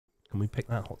Can we pick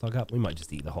that hot dog up? We might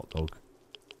just eat the hot dog.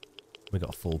 We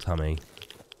got a full tummy.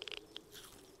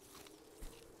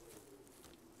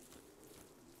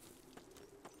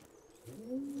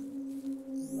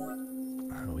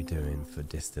 How are we doing for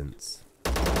distance?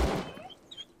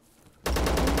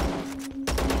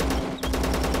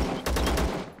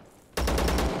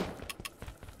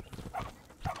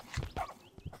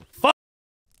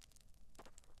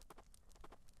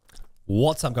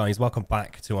 What's up, guys? Welcome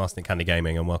back to Arsenic Candy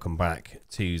Gaming and welcome back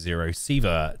to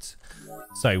Sievert.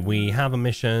 So we have a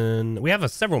mission. We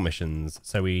have several missions.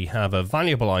 So we have a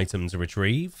valuable item to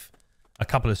retrieve, a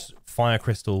couple of fire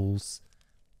crystals,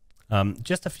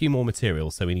 just a few more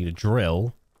materials. So we need a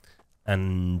drill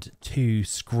and 2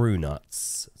 screw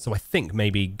nuts. So I think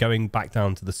maybe going back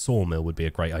down to the sawmill would be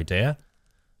a great idea.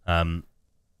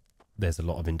 There's a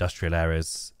lot of industrial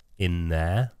areas in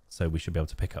there. So we should be able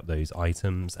to pick up those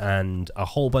items and a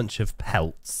whole bunch of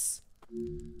pelts.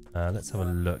 Let's have a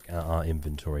look at our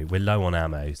inventory. We're low on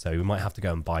ammo, so we might have to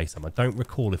go and buy some. I don't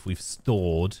recall if we've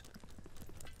stored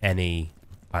any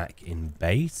back in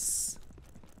base.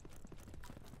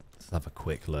 Let's have a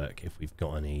quick look if we've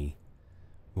got any.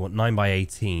 We want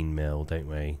 9x18 mil, don't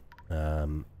we?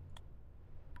 Oh,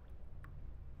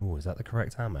 is that the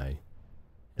correct ammo?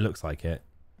 It looks like it.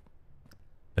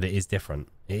 But it is different.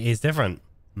 It is different.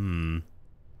 We'll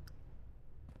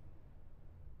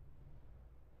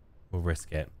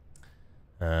risk it.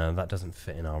 That doesn't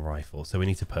fit in our rifle, so we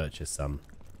need to purchase some,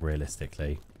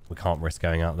 realistically. We can't risk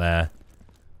going out there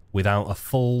without a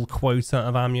full quota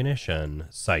of ammunition.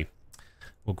 So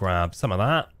we'll grab some of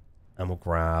that, and we'll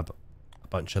grab a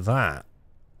bunch of that.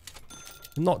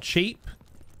 Not cheap.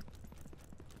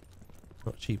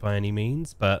 Not cheap by any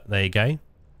means, but there you go.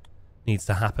 Needs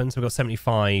to happen. So we've got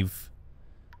 75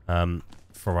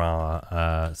 for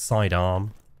our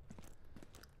sidearm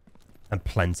and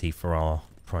plenty for our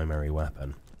primary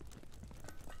weapon.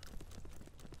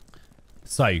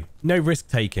 So no risk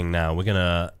taking now. We're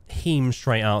gonna heam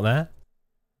straight out there,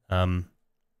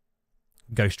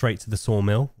 go straight to the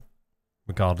sawmill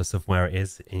regardless of where it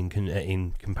is in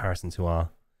comparison to our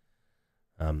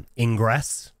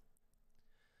ingress,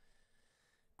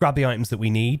 grab the items that we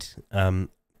need, and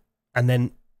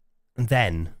then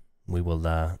we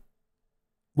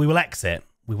will exit.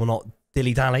 We will not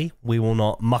dilly-dally. We will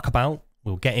not muck about.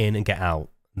 We'll get in and get out.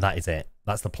 That is it.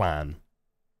 That's the plan.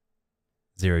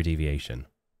 0 deviation.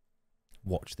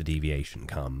 Watch the deviation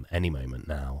come any moment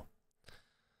now.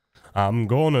 I'm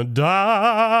gonna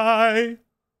die.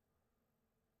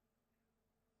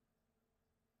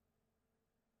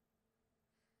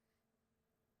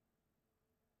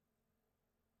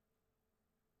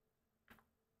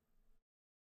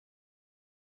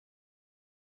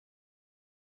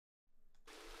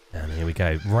 And here we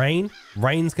go.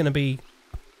 Rain's going to be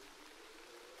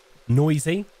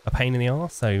noisy, a pain in the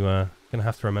arse. So going to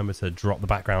have to remember to drop the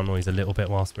background noise a little bit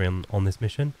whilst we're on this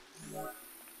mission.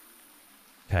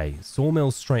 Okay,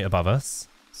 sawmill's straight above us.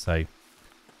 So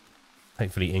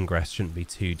hopefully ingress shouldn't be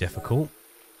too difficult.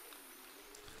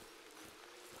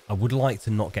 I would like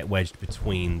to not get wedged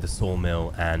between the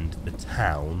sawmill and the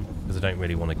town, because I don't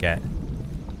really want to get...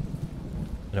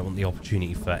 I don't want the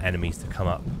opportunity for enemies to come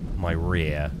up my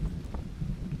rear.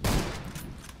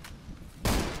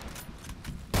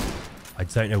 I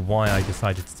don't know why I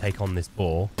decided to take on this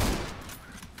boar.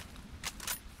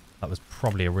 That was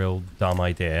probably a real dumb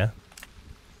idea.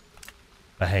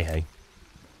 But hey, hey.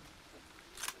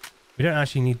 We don't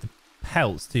actually need the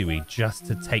pelts, do we? Just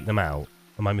to take them out.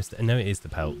 Am I mistaken? No, it is the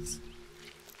pelts.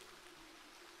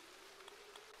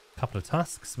 Couple of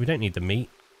tusks. We don't need the meat.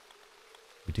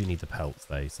 We do need the pelts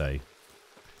though, so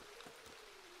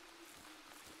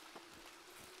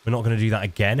we're not going to do that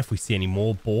again. If we see any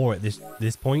more boar at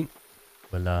this point,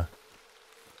 we'll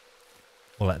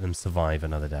let them survive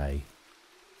another day.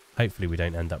 Hopefully we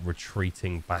don't end up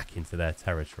retreating back into their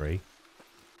territory.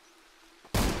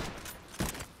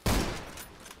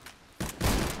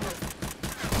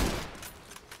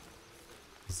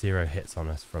 Zero hits on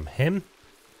us from him.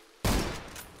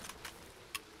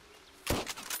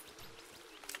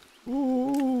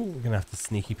 Ooh, we're going to have to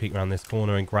sneaky peek around this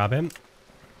corner and grab him.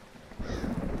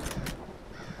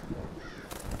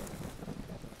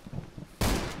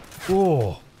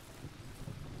 Oh,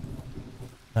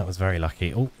 that was very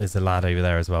lucky. Oh, there's a lad over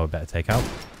there as well we better take out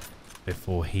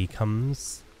before he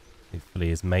comes. Hopefully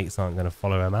his mates aren't going to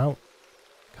follow him out.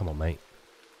 Come on, mate.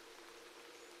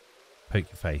 Poke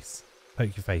your face.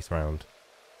 Poke your face round.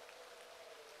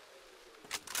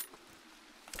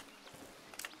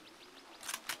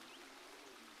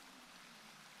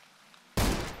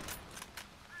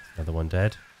 Another one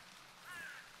dead.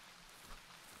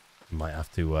 might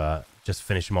have to just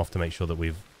finish them off to make sure that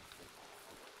we've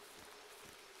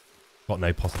got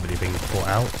no possibility of being caught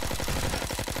out.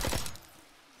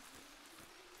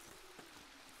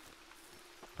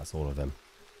 That's all of them.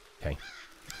 Okay.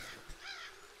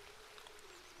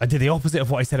 I did the opposite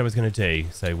of what I said I was going to do.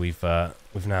 So we've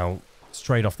now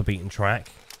strayed off the beaten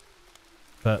track.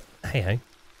 But hey ho.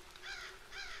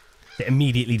 To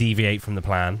immediately deviate from the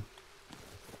plan.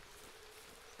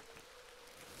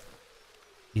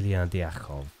 Ilya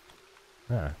Diakhov.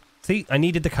 Ah. See, I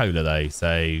needed the cola though,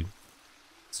 so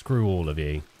screw all of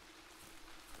you.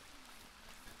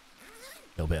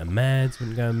 A little bit of meds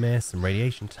wouldn't go amiss. Some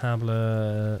radiation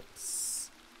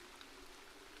tablets.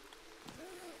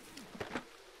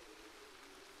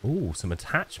 Ooh, some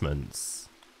attachments.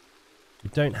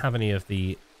 We don't have any of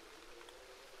the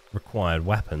required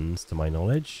weapons, to my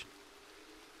knowledge.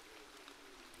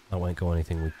 That won't go on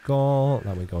anything we've got.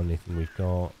 That won't go on anything we've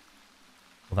got.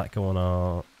 Will that go on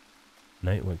our...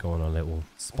 No, it won't go on our little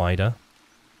spider.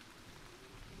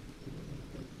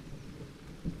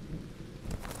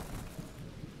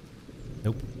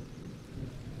 Nope.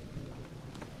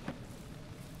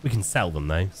 We can sell them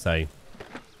though, so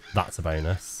that's a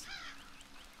bonus.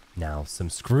 Now, some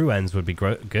screw ends would be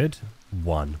good.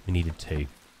 1. We needed 2.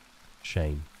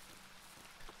 Shame.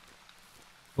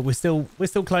 But we're still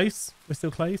close. We're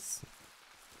still close.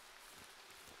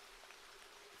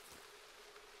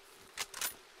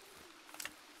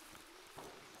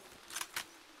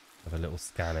 Have a little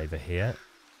scan over here.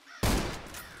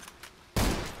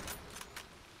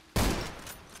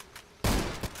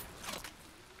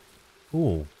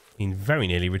 Ooh, he very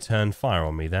nearly returned fire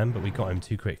on me then, but we got him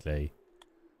too quickly.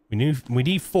 We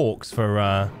need forks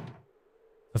for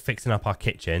fixing up our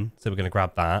kitchen, so we're going to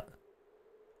grab that.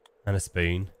 And a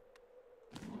spoon.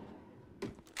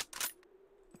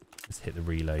 Let's hit the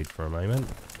reload for a moment.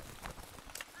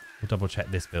 We'll double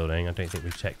check this building. I don't think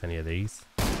we've checked any of these.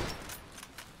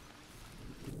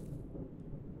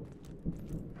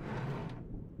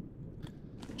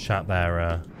 Chap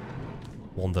there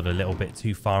wandered a little bit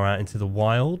too far out into the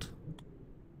wild.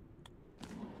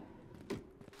 I'm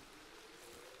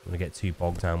going to get too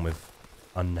bogged down with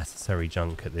unnecessary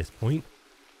junk at this point.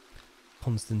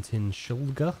 Konstantin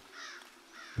Shulga.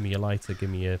 Give me your lighter, give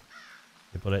me your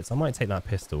bullets. I might take that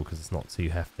pistol because it's not too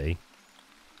hefty.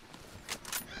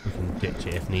 We can ditch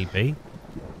it if need be.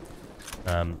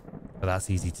 But that's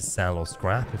easy to sell or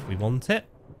scrap if we want it.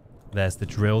 There's the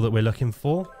drill that we're looking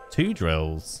for. 2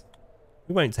 drills.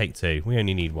 We won't take 2. We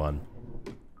only need 1.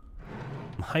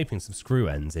 I'm hoping some screw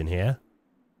ends in here.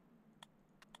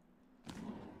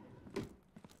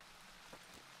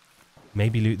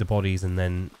 Maybe loot the bodies and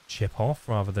then chip off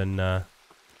rather than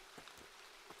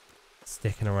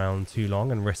sticking around too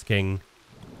long and risking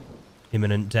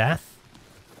imminent death.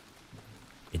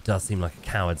 It does seem like a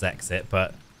coward's exit,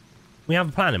 but we have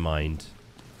a plan in mind.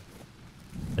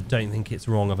 I don't think it's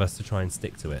wrong of us to try and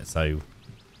stick to it, so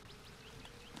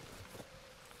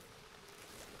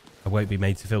I won't be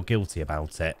made to feel guilty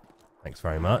about it. Thanks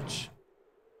very much.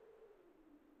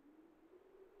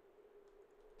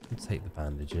 We'll take the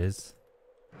bandages.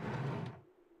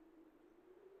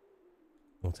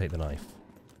 We'll take the knife.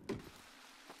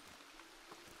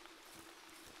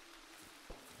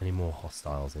 Any more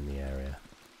hostiles in the area?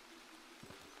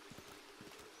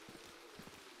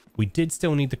 We did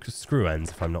still need the screw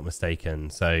ends, if I'm not mistaken,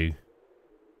 so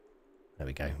there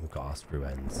we go. We've got our screw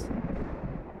ends.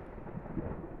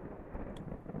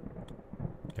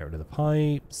 Get rid of the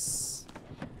pipes.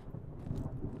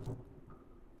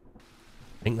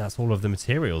 I think that's all of the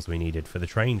materials we needed for the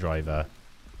train driver.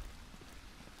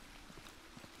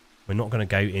 We're not going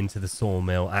to go into the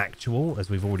sawmill actual, as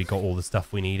we've already got all the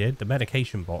stuff we needed. The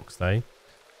medication box, though.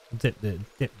 Dip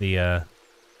the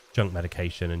junk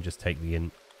medication and just take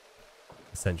the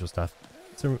essential stuff.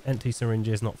 So empty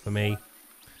syringes, not for me.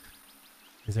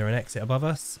 Is there an exit above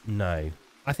us? No.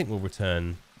 I think we'll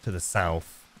return to the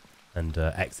south and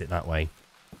exit that way.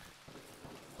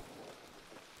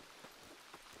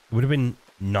 It would have been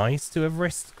nice to have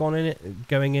risked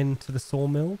going into the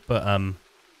sawmill, but I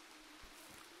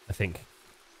think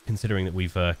considering that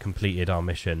we've completed our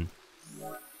mission,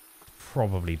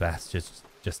 probably best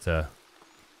just to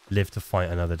live to fight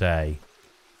another day.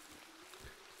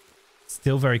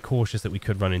 Still very cautious that we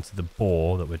could run into the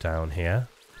boar that were down here.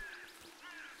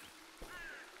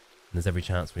 And there's every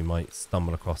chance we might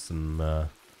stumble across some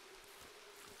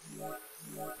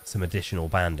additional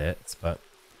bandits, but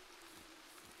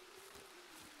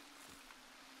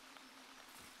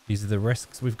these are the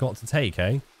risks we've got to take,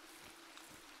 eh?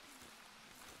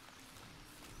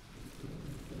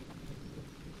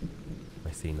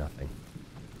 I see nothing.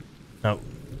 Now,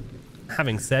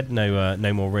 having said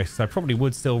no more risks, I probably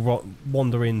would still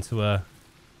wander into a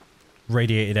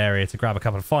radiated area to grab a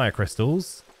couple of fire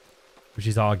crystals, which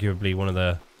is arguably one of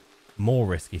the more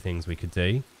risky things we could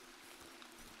do.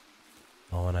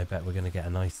 Oh, and I bet we're going to get a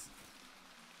nice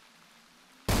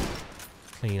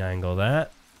clean angle there.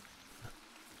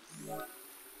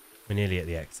 We're nearly at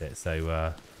the exit, so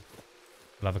we'll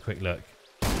have a quick look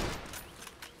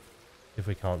if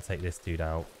we can't take this dude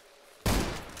out.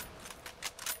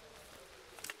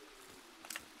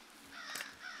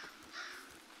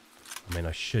 I mean,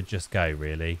 I should just go,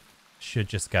 really. Should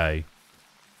just go.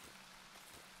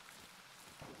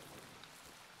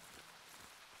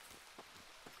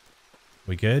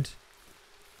 We good?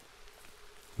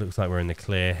 Looks like we're in the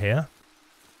clear here.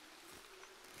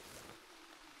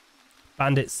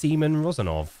 Bandit Seaman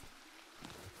Rozanov.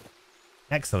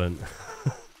 Excellent.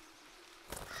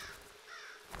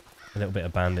 A little bit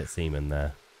of Bandit Seaman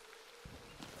there.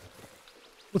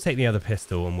 We'll take the other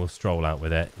pistol and we'll stroll out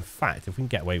with it. In fact, if we can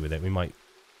get away with it, we might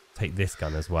take this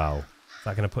gun as well. Is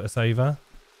that going to put us over?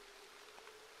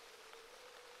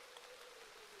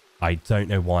 I don't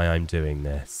know why I'm doing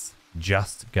this.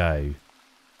 Just go.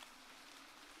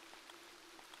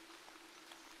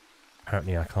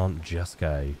 Apparently I can't just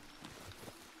go.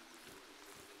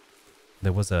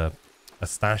 There was a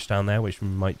stash down there which we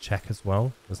might check as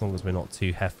well. As long as we're not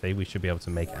too hefty, we should be able to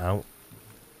make it out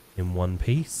in one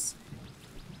piece.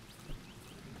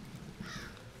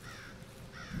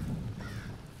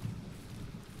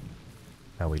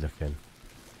 How are we looking?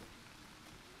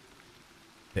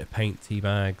 Bit of paint, tea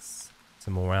bags,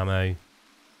 some more ammo.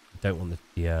 Don't want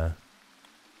the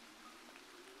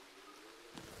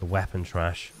weapon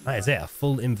trash. That is it, a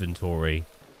full inventory.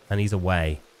 And he's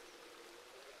away.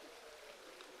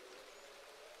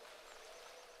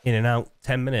 In and out,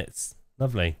 10 minutes.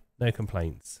 Lovely. No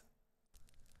complaints.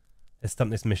 Let's dump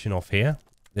this mission off here.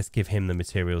 Let's give him the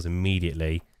materials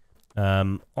immediately.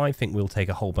 I think we'll take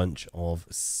a whole bunch of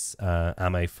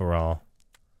ammo for our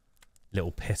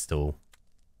little pistol.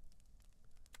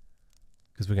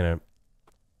 Because we're going to...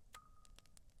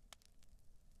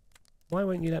 Why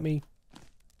won't you let me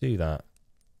do that?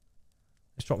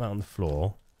 Let's drop that on the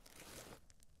floor.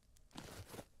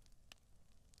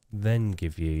 Then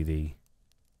give you the...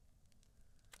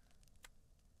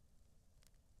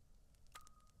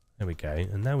 There we go.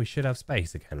 And now we should have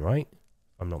space again, right?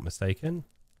 If I'm not mistaken.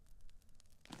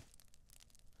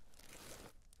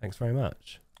 Thanks very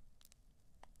much.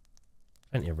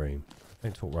 Plenty of room.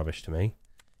 Don't talk rubbish to me.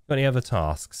 Got any other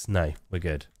tasks? No, we're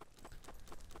good.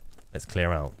 Let's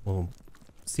clear out. We'll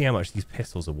see how much these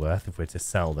pistols are worth if we're to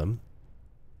sell them.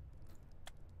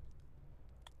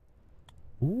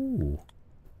 Ooh.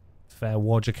 Fair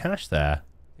wad of cash there.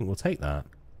 I think we'll take that.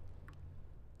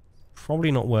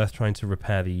 Probably not worth trying to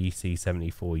repair the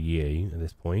EC74U at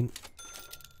this point.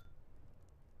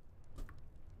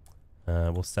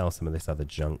 We'll sell some of this other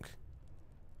junk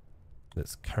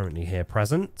that's currently here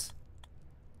present.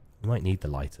 We might need the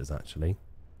lighters, actually.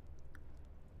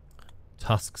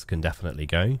 Tusks can definitely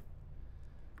go.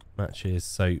 Matches,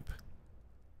 soap,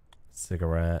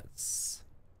 cigarettes,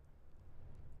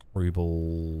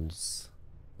 rubles.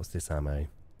 What's this ammo?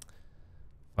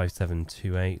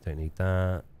 5728, don't need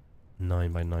that.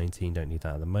 9x19, don't need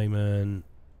that at the moment.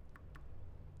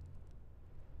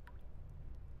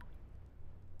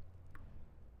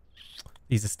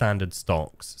 These are standard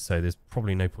stocks, so there's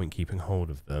probably no point keeping hold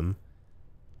of them.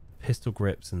 Pistol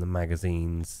grips and the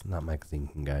magazines. That magazine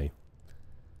can go.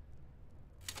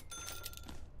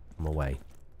 I'm away.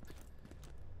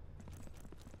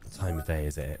 What time of day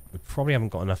is it? We probably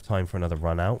haven't got enough time for another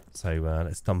run out, so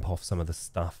let's dump off some of the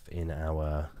stuff in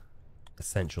our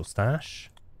essential stash.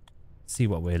 See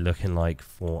what we're looking like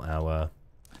for our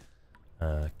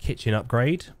kitchen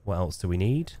upgrade. What else do we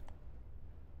need?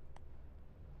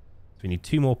 So we need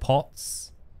 2 more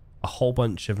pots, a whole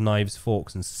bunch of knives,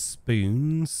 forks and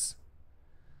spoons,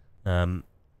 and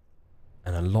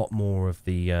a lot more of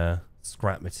the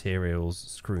scrap materials,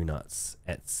 screw nuts,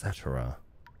 etc.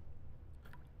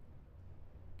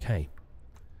 Okay,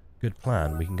 good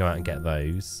plan. We can go out and get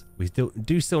those. We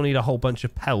do still need a whole bunch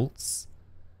of pelts,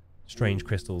 strange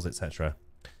crystals, etc.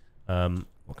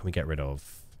 What can we get rid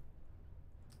of?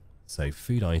 So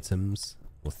food items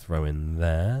we'll throw in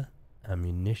there.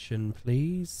 Ammunition,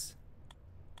 please.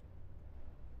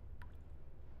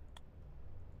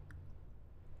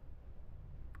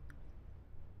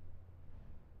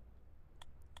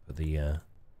 Put the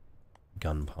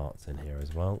gun parts in here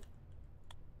as well.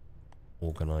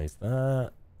 Organize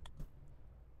that.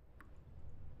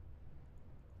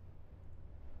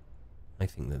 I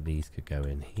think that these could go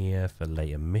in here for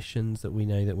later missions that we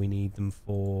know that we need them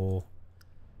for.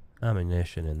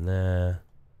 Ammunition in there.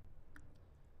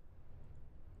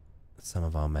 Some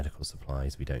of our medical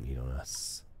supplies we don't need on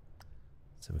us.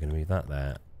 So we're going to move that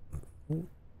there. Ooh,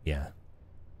 yeah.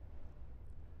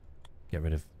 Get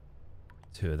rid of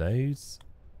 2 of those.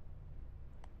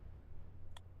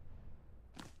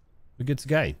 We're good to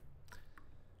go.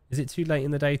 Is it too late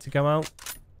in the day to go out?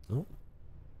 Oh.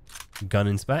 Gun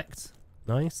inspect.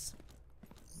 Nice.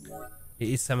 It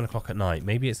is 7 o'clock at night.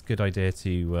 Maybe it's a good idea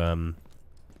to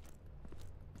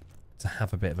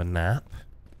have a bit of a nap.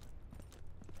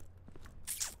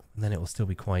 And then it will still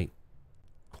be quite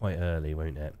early,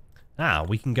 won't it? Ah,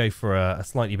 we can go for a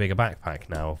slightly bigger backpack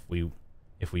now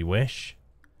if we wish.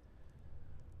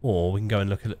 Or we can go and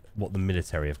look at what the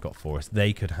military have got for us.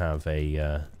 They could have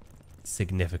a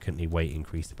significantly weight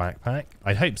increased backpack.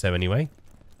 I'd hope so anyway.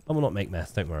 I will not make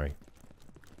mess, don't worry.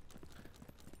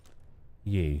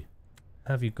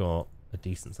 Have you got a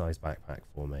decent sized backpack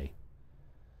for me?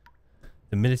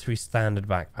 The military standard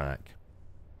backpack.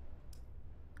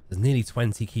 There's nearly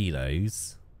 20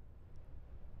 kilos.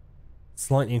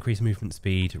 Slightly increased movement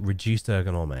speed, reduced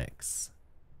ergonomics.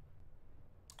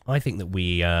 I think that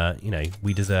we,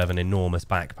 we deserve an enormous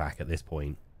backpack at this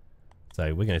point.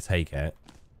 So we're going to take it.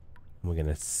 And we're going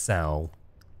to sell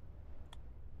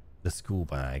the school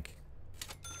bag.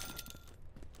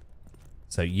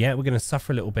 So yeah, we're going to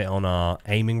suffer a little bit on our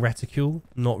aiming reticule,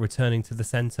 not returning to the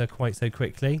center quite so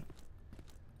quickly.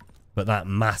 But that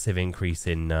massive increase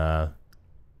in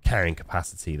carrying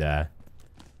capacity there,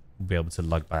 we'll be able to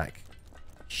lug back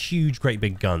huge, great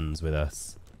big guns with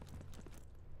us.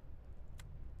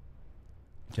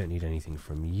 Don't need anything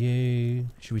from you.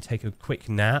 Should we take a quick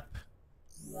nap?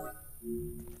 I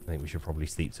think we should probably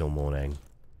sleep till morning.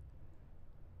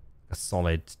 A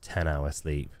solid 10-hour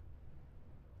sleep.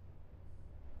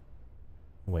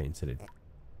 Wait until it...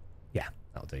 Yeah,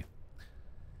 that'll do.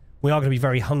 We are going to be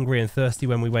very hungry and thirsty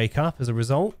when we wake up as a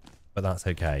result, but that's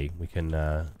okay. We can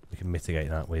mitigate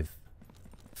that with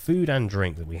food and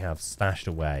drink that we have stashed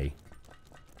away.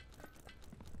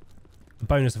 The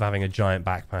bonus of having a giant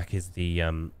backpack is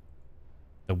the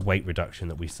weight reduction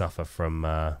that we suffer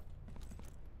from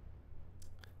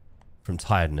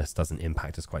tiredness doesn't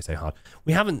impact us quite so hard.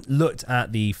 We haven't looked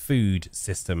at the food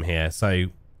system here, so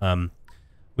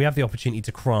we have the opportunity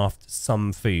to craft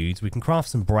some foods. We can craft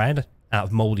some bread out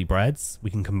of moldy breads. We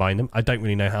can combine them. I don't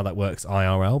really know how that works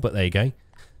IRL, but there you go.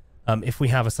 If we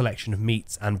have a selection of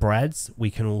meats and breads,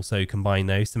 we can also combine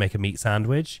those to make a meat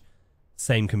sandwich.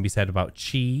 Same can be said about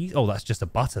cheese. Oh, that's just a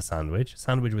butter sandwich.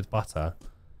 Sandwich with butter.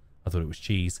 I thought it was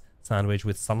cheese. Sandwich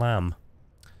with salam.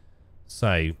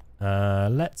 So,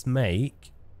 let's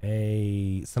make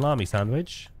a salami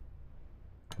sandwich.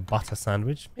 A butter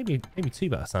sandwich. Maybe 2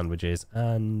 butter sandwiches.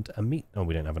 And a meat. Oh,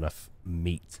 we don't have enough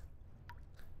meat.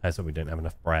 So we don't have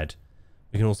enough bread.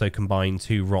 We can also combine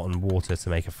 2 rotten water to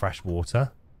make a fresh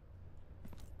water.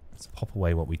 Let's pop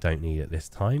away what we don't need at this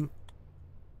time.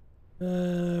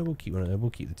 We'll keep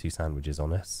the 2 sandwiches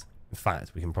on us. In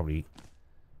fact, we can probably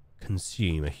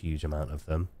consume a huge amount of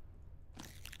them.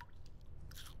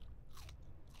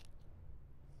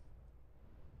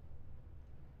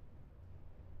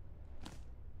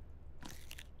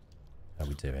 How are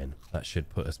we doing? That should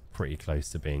put us pretty close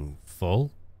to being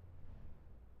full.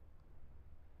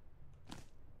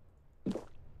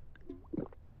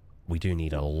 We do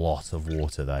need a lot of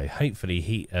water though.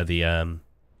 Hopefully the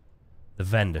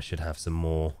vendor should have some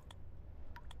more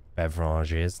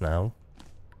beverages now.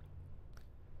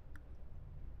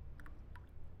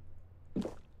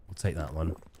 We'll take that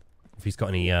one. If he's got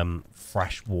any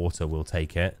fresh water, we'll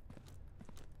take it.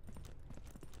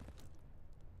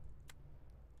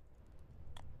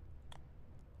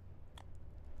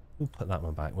 We'll put that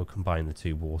one back. We'll combine the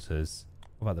 2 waters.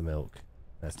 What about the milk?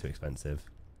 That's too expensive.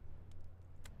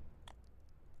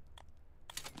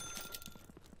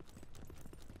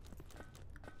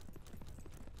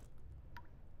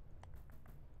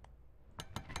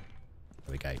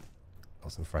 There we go.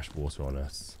 Got some fresh water on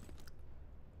us.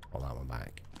 Put that one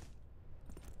back.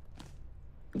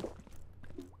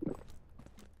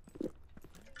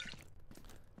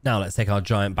 Now let's take our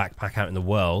giant backpack out in the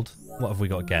world. What have we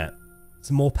got to get?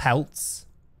 Some more pelts.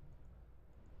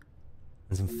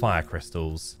 And some fire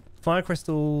crystals. Fire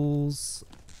crystals...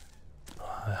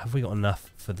 Have we got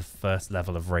enough for the first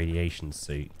level of radiation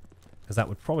suit? Because that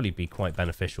would probably be quite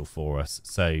beneficial for us.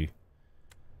 So...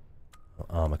 what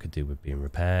armor could do with being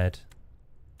repaired.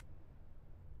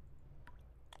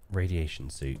 Radiation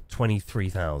suit.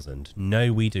 23,000.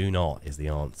 No, we do not, is the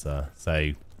answer.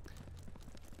 So...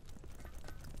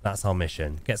 that's our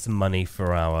mission. Get some money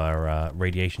for our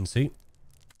radiation suit.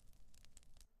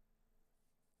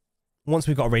 once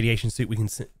we've got a radiation suit, we can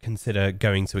consider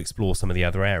going to explore some of the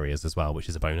other areas as well, which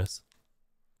is a bonus.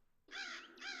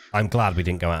 I'm glad we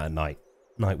didn't go out at night.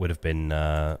 Night would have been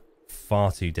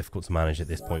far too difficult to manage at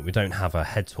this point. We don't have a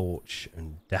head torch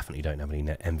and definitely don't have any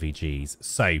MVGs.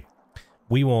 So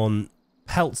we want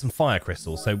pelts and fire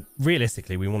crystals. So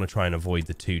realistically, we want to try and avoid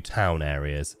the 2 town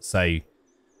areas. So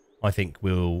I think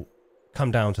we'll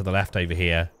come down to the left over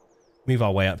here, move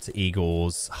our way up to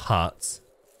Igor's hut.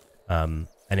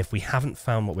 And if we haven't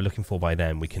found what we're looking for by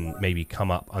then, we can maybe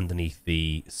come up underneath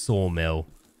the sawmill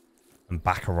and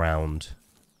back around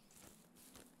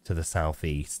to the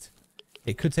southeast.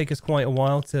 It could take us quite a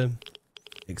while to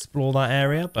explore that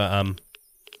area, but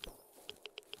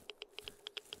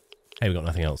hey, we've got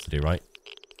nothing else to do, right?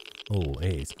 Oh,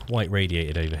 it is quite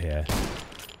radiated over here.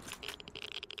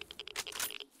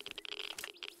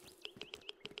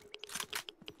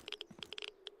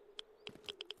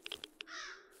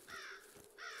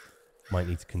 Might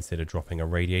need to consider dropping a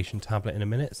radiation tablet in a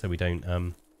minute so we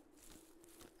don't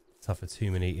suffer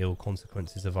too many ill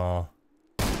consequences of our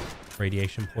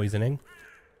radiation poisoning.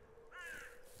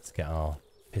 Let's get our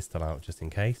pistol out just in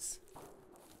case.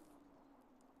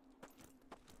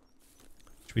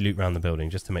 Should we loot around the building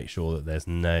just to make sure that there's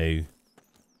no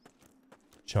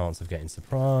chance of getting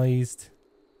surprised?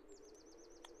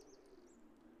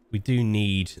 We do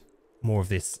need more of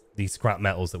these scrap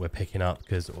metals that we're picking up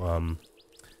because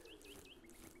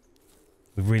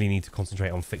we really need to concentrate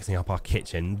on fixing up our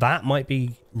kitchen. That might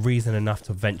be reason enough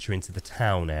to venture into the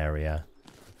town area.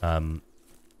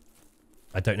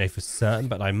 I don't know for certain,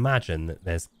 but I imagine that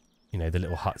there's, you know, the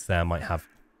little huts there might have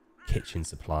kitchen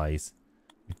supplies.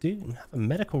 We do have a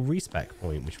medical respec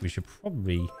point, which we should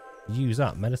probably use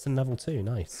up. Medicine level 2,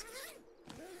 nice.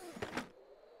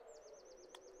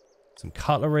 Some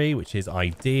cutlery, which is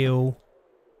ideal.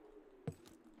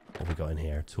 What have we got in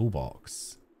here? A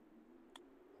toolbox.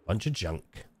 Bunch of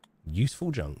junk.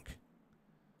 Useful junk.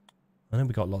 I know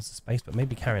we got lots of space, but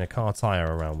maybe carrying a car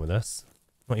tire around with us.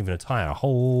 Not even a tire, a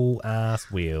whole ass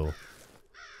wheel.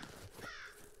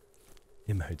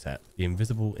 Imhotep. The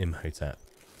invisible Imhotep.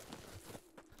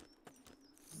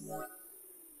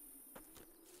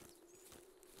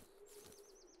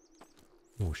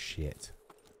 Oh shit.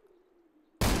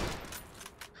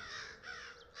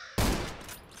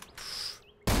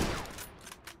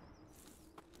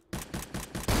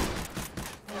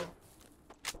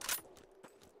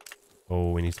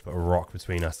 Oh, we need to put a rock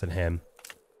between us and him.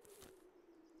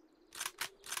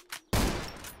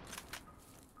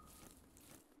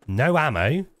 No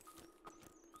ammo?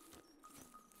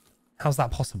 How's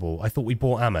that possible? I thought we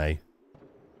bought ammo.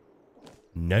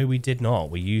 No, we did not.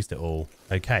 We used it all.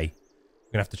 Okay.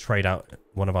 We're going to have to trade out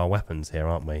one of our weapons here,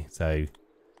 aren't we? So...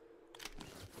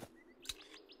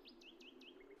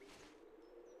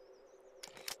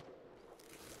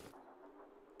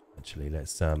 actually,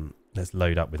 let's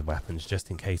load up with weapons just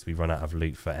in case we run out of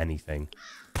loot for anything.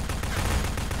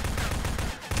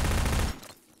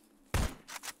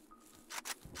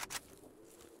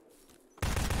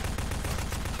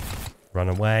 Run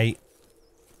away.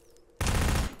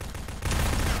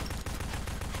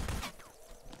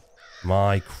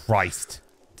 My Christ.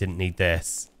 Didn't need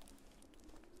this.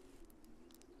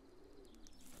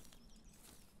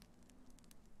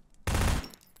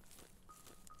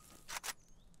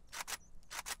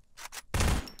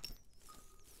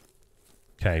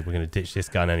 Okay, we're going to ditch this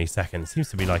gun any second. It seems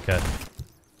to be like a...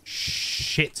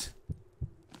 shit.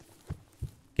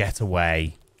 Get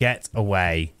away. Get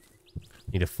away.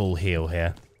 Need a full heal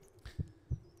here.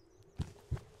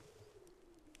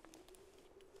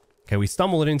 Okay, we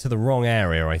stumbled into the wrong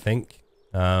area, I think.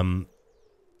 That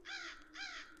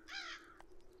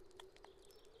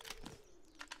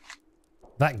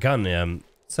gun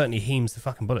certainly heames the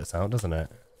fucking bullets out, doesn't it?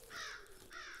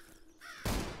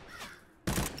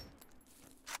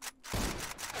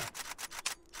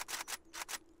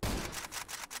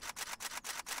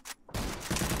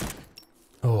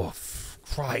 Oh,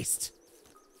 Christ.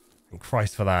 And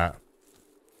Christ for that.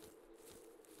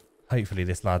 Hopefully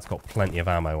this lad's got plenty of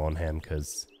ammo on him,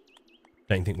 because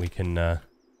I don't think we can...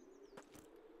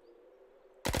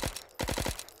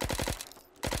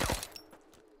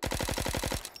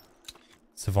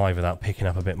 survive without picking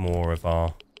up a bit more of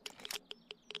our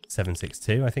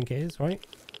 7.62, I think it is, right?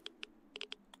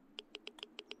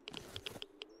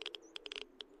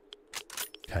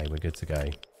 Okay, we're good to go.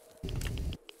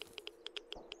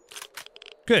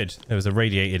 Good. There was a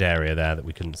radiated area there that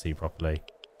we couldn't see properly.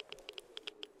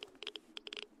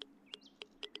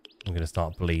 I'm going to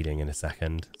start bleeding in a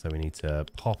second, so we need to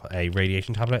pop a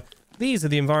radiation tablet. These are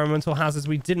the environmental hazards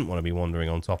we didn't want to be wandering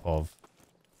on top of.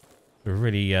 We're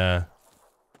really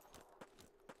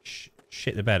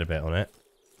shit the bed a bit on it.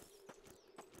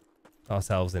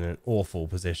 Ourselves in an awful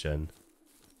position.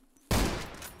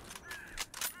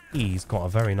 He's got a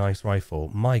very nice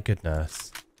rifle. My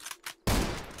goodness.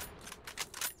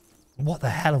 What the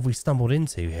hell have we stumbled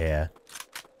into here?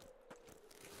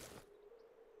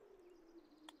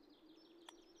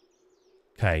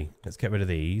 Okay, let's get rid of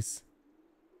these.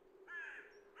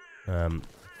 Gonna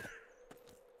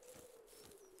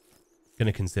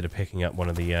consider picking up one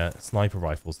of the sniper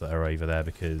rifles that are over there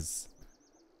because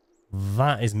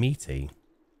that is meaty.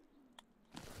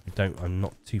 I'm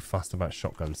not too fussed about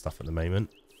shotgun stuff at the moment.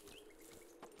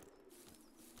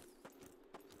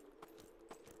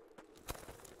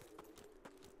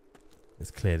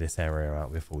 Let's clear this area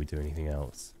out before we do anything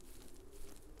else.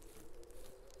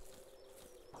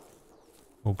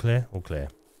 All clear? All clear.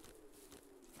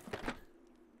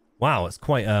 Wow, it's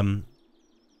quite a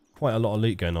lot of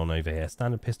loot going on over here.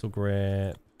 Standard pistol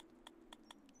grip.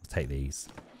 I'll take these.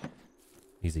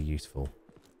 These are useful.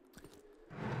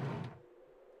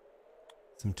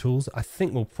 Some tools. I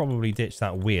think we'll probably ditch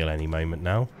that wheel any moment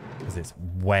now because it's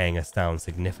weighing us down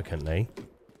significantly.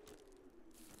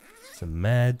 Some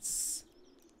meds.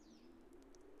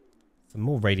 Some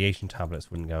more radiation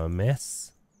tablets wouldn't go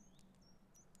amiss.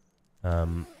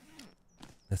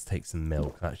 Let's take some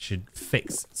milk. That should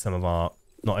fix some of our,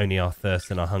 not only our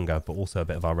thirst and our hunger, but also a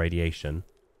bit of our radiation.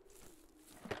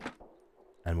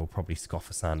 And we'll probably scoff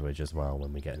a sandwich as well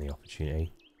when we get any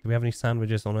opportunity. Do we have any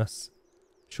sandwiches on us?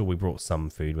 Sure, we brought some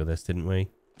food with us, didn't we?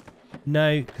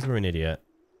 No, because we're an idiot.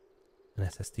 An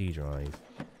SSD drive.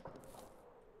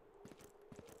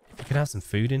 If you could have some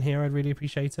food in here, I'd really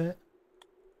appreciate it.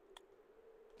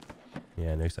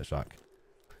 Yeah, no such luck.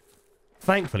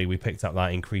 Thankfully, we picked up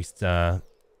that increased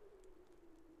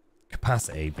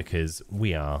capacity because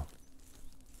we are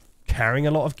carrying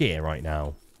a lot of gear right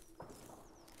now.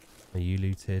 Are you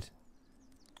looted?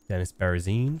 Dennis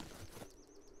Berezine.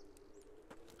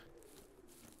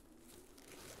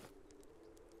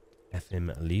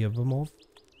 Efim Lyubimov.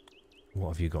 What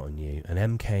have you got on you?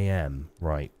 An MKM.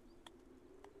 Right.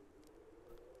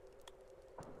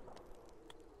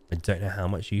 I don't know how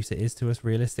much use it is to us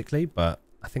realistically, but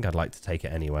I think I'd like to take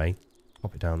it anyway.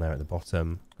 Pop it down there at the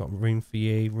bottom. Got room for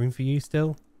you. Room for you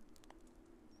still?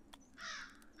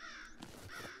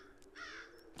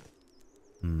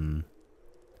 Hmm.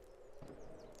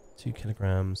 2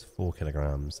 kilograms, 4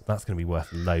 kilograms. That's going to be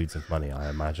worth loads of money, I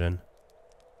imagine.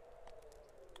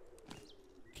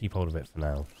 Keep hold of it for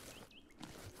now.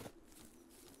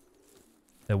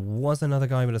 There was another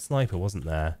guy with a sniper, wasn't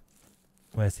there?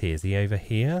 Where's he? Is he over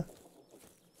here?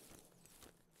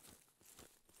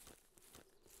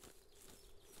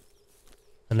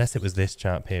 Unless it was this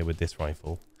chap here with this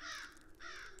rifle.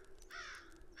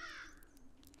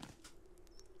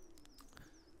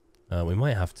 We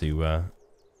might have to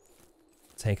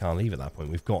take our leave at that point.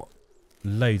 We've got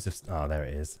loads of... Ah, there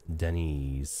it is.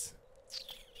 Denny's.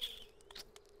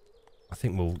 I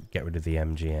think we'll get rid of the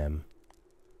MGM.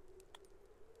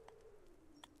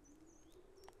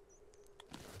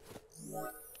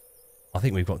 I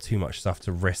think we've got too much stuff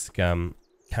to risk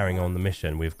carrying on the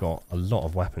mission. We've got a lot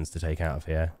of weapons to take out of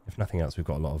here. If nothing else, we've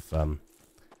got a lot of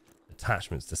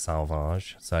attachments to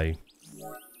salvage. So, as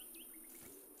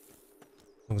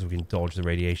long as we can dodge the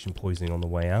radiation poisoning on the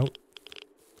way out,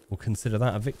 we'll consider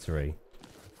that a victory.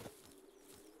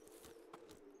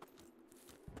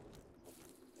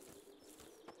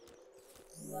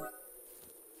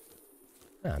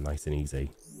 Ah, nice and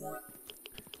easy.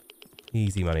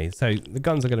 Easy money. So the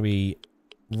guns are going to be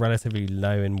relatively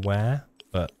low in wear,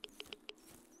 but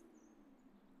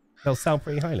they'll sell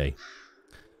pretty highly.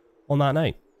 On that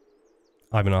note,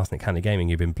 I've been Arsenic Candy Gaming.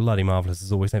 You've been bloody marvellous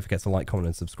as always. Don't forget to like, comment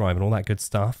and subscribe and all that good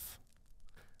stuff.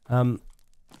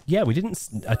 Yeah, we didn't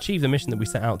achieve the mission that we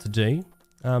set out to do.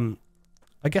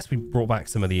 I guess we brought back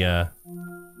some of the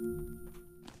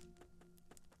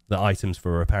items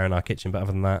for repairing our kitchen, but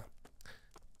other than that,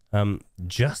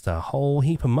 just a whole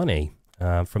heap of money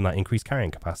from that increased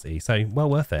carrying capacity. So, well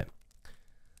worth it.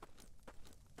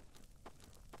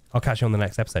 I'll catch you on the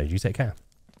next episode. You take care.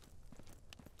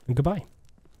 And goodbye.